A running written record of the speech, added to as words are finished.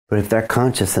But if they're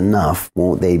conscious enough,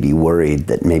 won't they be worried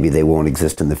that maybe they won't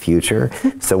exist in the future?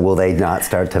 So will they not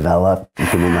start to develop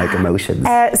human-like emotions?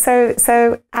 So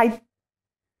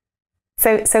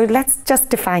let's just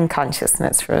define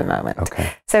consciousness for a moment.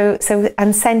 Okay.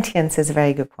 And sentience is a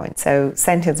very good point. So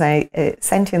sentience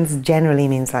generally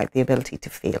means like the ability to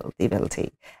feel, the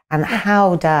ability. And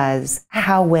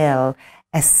how will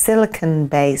a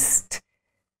silicon-based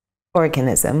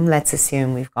organism, let's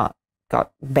assume we've got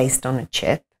based on a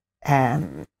chip,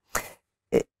 how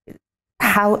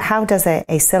does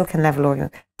a silicon level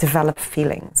organism develop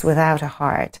feelings without a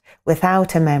heart,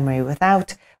 without a memory, they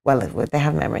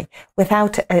have memory,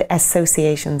 without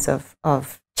associations of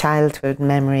childhood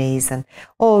memories and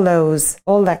all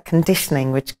that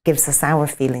conditioning which gives us our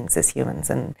feelings as humans.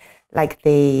 And like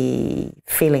the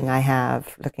feeling I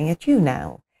have looking at you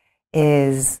now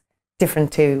is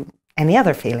different to any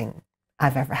other feeling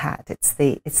I've ever had. It's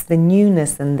the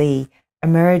newness and the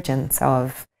emergence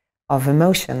of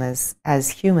emotion as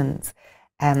humans,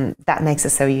 that makes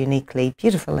us so uniquely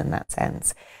beautiful in that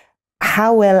sense.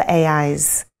 How will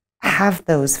AIs have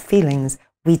those feelings?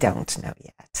 We don't know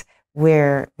yet.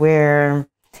 We're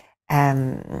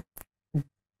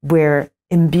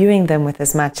imbuing them with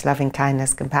as much loving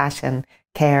kindness, compassion,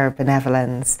 care,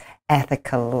 benevolence,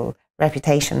 ethical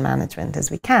reputation management as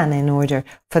we can in order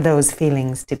for those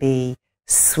feelings to be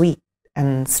sweet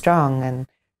and strong and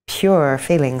pure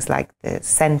feelings like the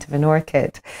scent of an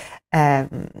orchid.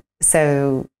 But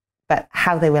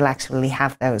how they will actually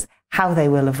have those, how they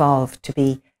will evolve to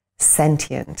be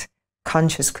sentient,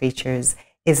 conscious creatures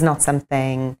is not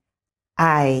something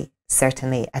I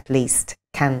certainly at least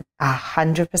can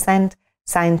 100%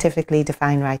 scientifically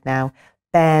define right now.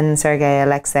 Ben, Sergey,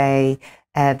 Alexei,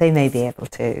 they may be able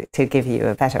to give you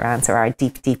a better answer, our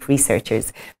deep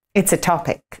researchers. It's a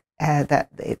topic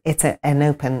it's an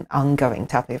open, ongoing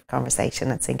topic of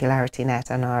conversation at SingularityNet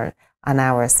on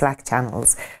our Slack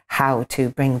channels, how to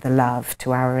bring the love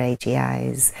to our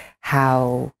AGIs,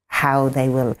 how they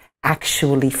will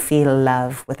actually feel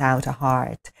love without a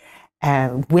heart.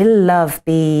 Will love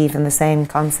be even the same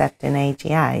concept in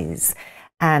AGIs?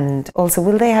 And also,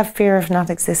 will they have fear of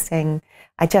not existing?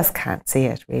 I just can't see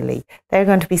it, really. They're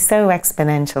going to be so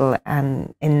exponential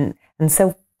and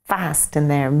so fast in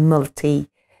their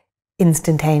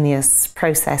instantaneous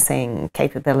processing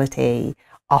capability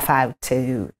off out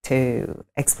to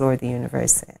explore the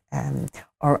universe,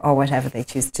 or whatever they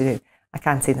choose to do. I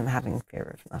can't see them having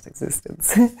fear of not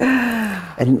existence.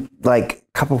 And like a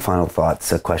couple final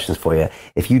thoughts, questions for you.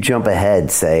 If you jump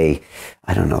ahead, say,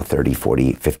 I don't know, 30,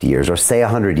 40, 50 years, or say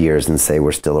 100 years and say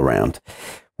we're still around,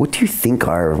 what do you think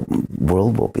our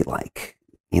world will be like?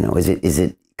 You know, is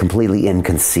it completely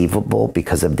inconceivable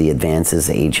because of the advances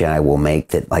AGI will make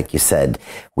that, like you said,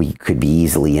 we could be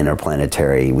easily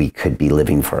interplanetary, we could be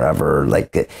living forever?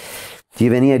 Like, do you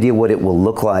have any idea what it will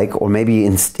look like? Or maybe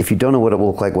if you don't know what it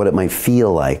will look like, what it might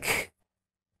feel like?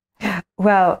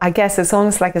 Well, I guess it's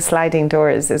almost like a sliding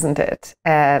doors, isn't it?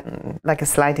 Like a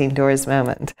sliding doors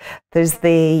moment. There's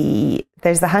the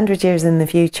 100 years in the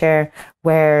future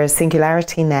where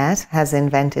SingularityNet has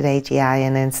invented AGI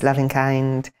and it's loving,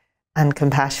 kind, and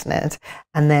compassionate,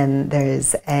 and then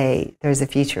there's a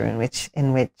future in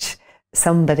which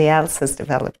somebody else has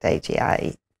developed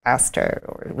AGI faster,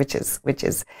 or which is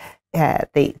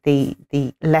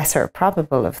the lesser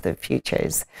probable of the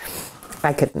futures.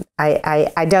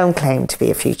 I don't claim to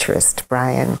be a futurist,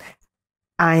 Brian.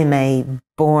 I'm a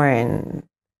born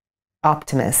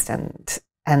optimist, and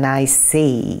I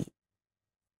see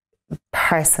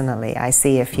personally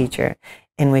a future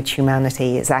in which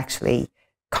humanity is actually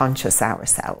conscious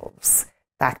ourselves,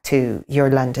 back to your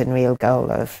London Real goal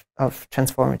of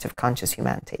transformative conscious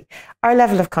humanity. Our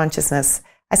level of consciousness,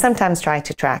 I sometimes try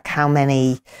to track how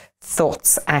many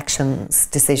thoughts, actions,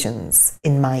 decisions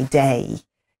in my day, you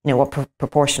know, what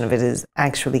proportion of it is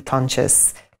actually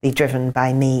consciously driven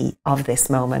by me of this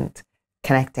moment,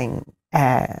 connecting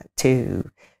to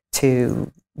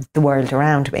the world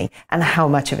around me, and how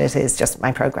much of it is just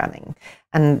my programming.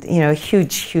 And, you know, a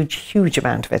huge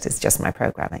amount of it is just my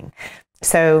programming.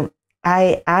 So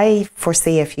I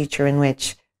foresee a future in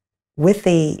which, with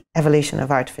the evolution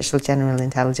of artificial general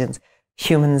intelligence,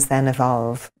 humans then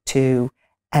evolve to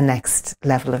a next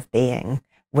level of being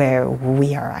where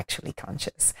we are actually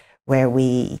conscious, where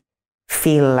we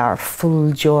feel our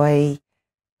full joy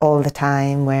all the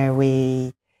time, where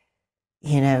we,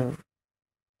 you know,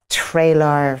 trail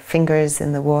our fingers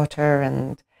in the water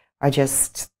and are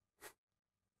just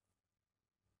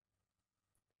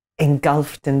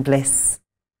engulfed in bliss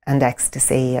and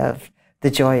ecstasy of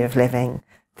the joy of living,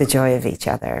 the joy of each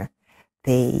other,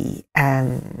 the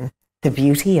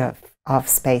beauty of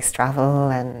space travel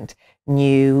and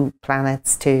new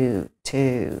planets to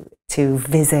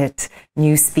visit,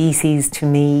 new species to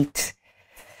meet.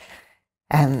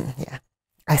 Yeah,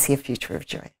 I see a future of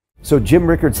joy. So Jim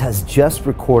Rickards has just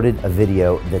recorded a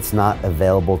video that's not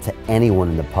available to anyone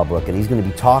in the public, and he's going to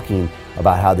be talking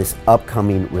about how this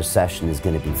upcoming recession is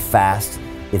going to be fast,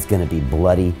 it's going to be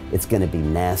bloody, it's going to be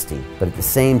nasty. But at the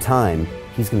same time,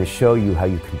 he's going to show you how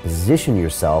you can position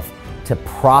yourself to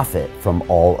profit from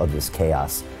all of this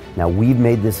chaos. Now, we've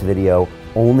made this video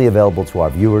only available to our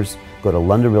viewers. Go to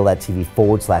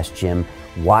londonreal.tv/Jim.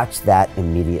 Watch that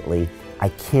immediately. I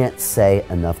can't say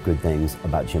enough good things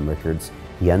about Jim Rickards.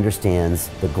 He understands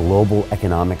the global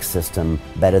economic system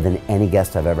better than any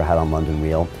guest I've ever had on London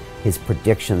Real. His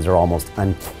predictions are almost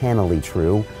uncannily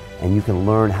true, and you can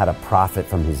learn how to profit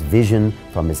from his vision,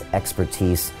 from his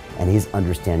expertise, and his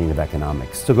understanding of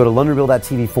economics. So go to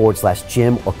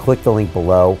londonreal.tv/Jim or click the link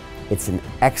below. It's an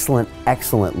excellent,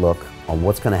 excellent look on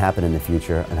what's going to happen in the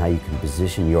future and how you can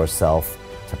position yourself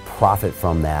to profit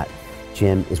from that.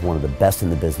 Jim is one of the best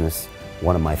in the business,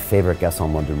 one of my favorite guests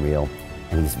on London Real,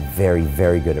 and he's very,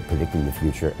 very good at predicting the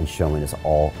future and showing us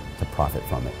all to profit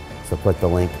from it. So click the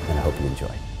link, and I hope you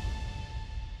enjoy.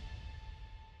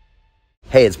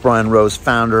 Hey, it's Brian Rose,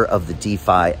 founder of the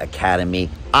DeFi Academy.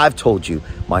 I've told you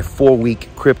my 4-week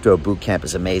crypto bootcamp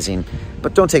is amazing,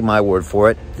 but don't take my word for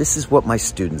it. This is what my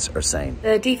students are saying.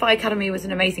 The DeFi Academy was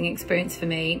an amazing experience for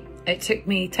me. It took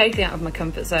me totally out of my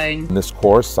comfort zone. In this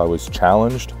course, I was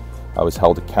challenged, I was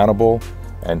held accountable,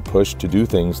 and pushed to do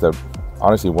things that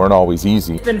honestly weren't always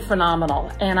easy. It's been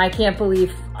phenomenal, and I can't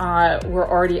believe we're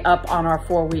already up on our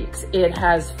 4 weeks. It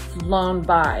has flown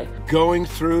by. Going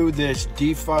through this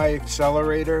DeFi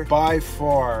accelerator by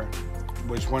far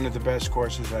was one of the best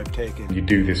courses I've taken. You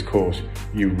do this course,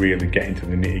 you really get into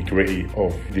the nitty-gritty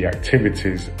of the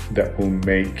activities that will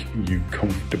make you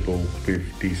comfortable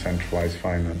with decentralized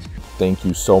finance. Thank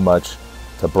you so much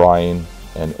to Brian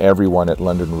and everyone at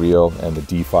London Real and the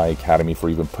DeFi Academy for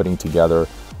even putting together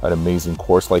an amazing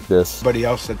course like this. Anybody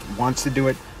else that wants to do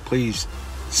it, please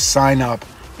sign up.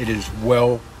 It is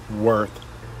well worth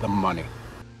the money.